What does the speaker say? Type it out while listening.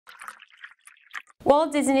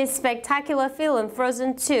Walt Disney's spectacular film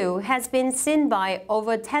Frozen 2 has been seen by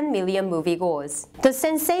over 10 million moviegoers. The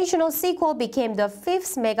sensational sequel became the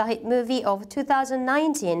fifth mega-hit movie of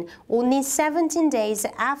 2019, only 17 days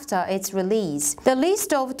after its release. The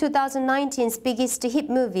list of 2019's biggest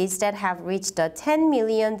hit movies that have reached the 10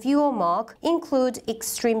 million viewer mark include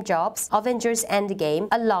Extreme Jobs, Avengers Endgame,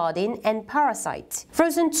 Aladdin, and Parasite.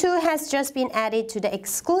 Frozen 2 has just been added to the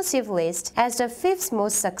exclusive list as the fifth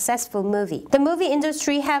most successful movie. The movie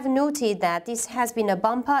industry have noted that this has been a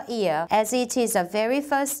bumper year, as it is the very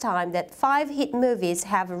first time that 5 hit movies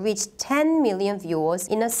have reached 10 million viewers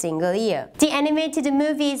in a single year. The animated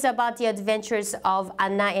movie is about the adventures of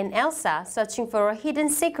Anna and Elsa searching for a hidden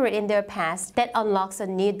secret in their past that unlocks a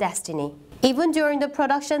new destiny. Even during the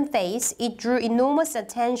production phase, it drew enormous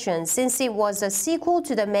attention since it was a sequel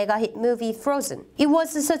to the mega-hit movie Frozen. It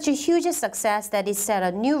was such a huge success that it set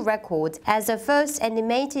a new record as the first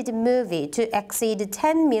animated movie to exceed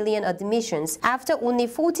 10 million admissions after only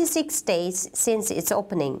 46 days since its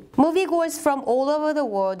opening. Moviegoers from all over the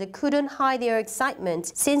world couldn't hide their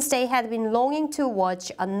excitement since they had been longing to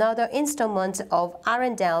watch another installment of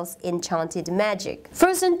Arendelle's enchanted magic.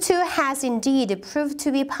 Frozen 2 has indeed proved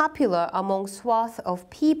to be popular among swath of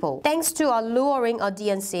people, thanks to alluring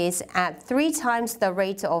audiences at 3 times the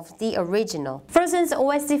rate of the original. Frozen's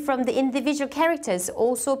OST from the individual characters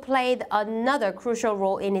also played another crucial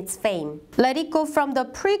role in its fame. Let It Go from the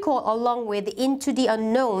prequel along with Into the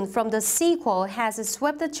Unknown from the sequel has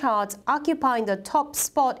swept the charts, occupying the top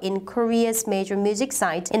spot in Korea's major music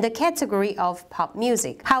site in the category of pop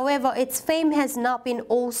music. However, its fame has not been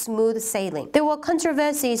all smooth sailing. There were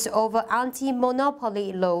controversies over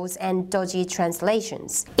anti-monopoly laws and dodgy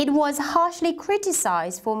translations. It was harshly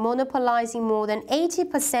criticized for monopolizing more than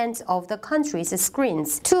 80% of the country's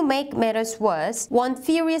screens. To make matters worse, one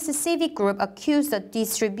furious civic group accused the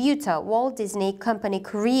distributor Walt Disney Company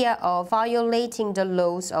Korea of violating the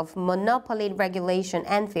laws of monopoly regulation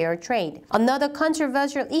and fair trade. Another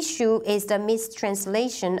controversial issue is the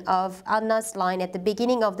mistranslation of Anna's line at the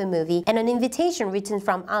beginning of the movie and an invitation written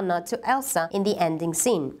from Anna to Elsa in the ending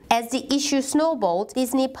scene. As the issue snowballed,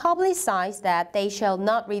 Disney publicized that they shall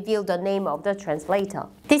not reveal the name of the translator.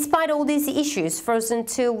 Despite all these issues, Frozen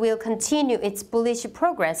 2 will continue its bullish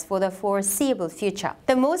progress for the foreseeable future.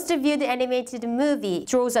 The most viewed animated movie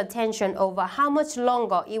draws attention over how much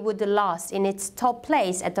longer it would last in its top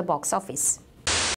place at the box office.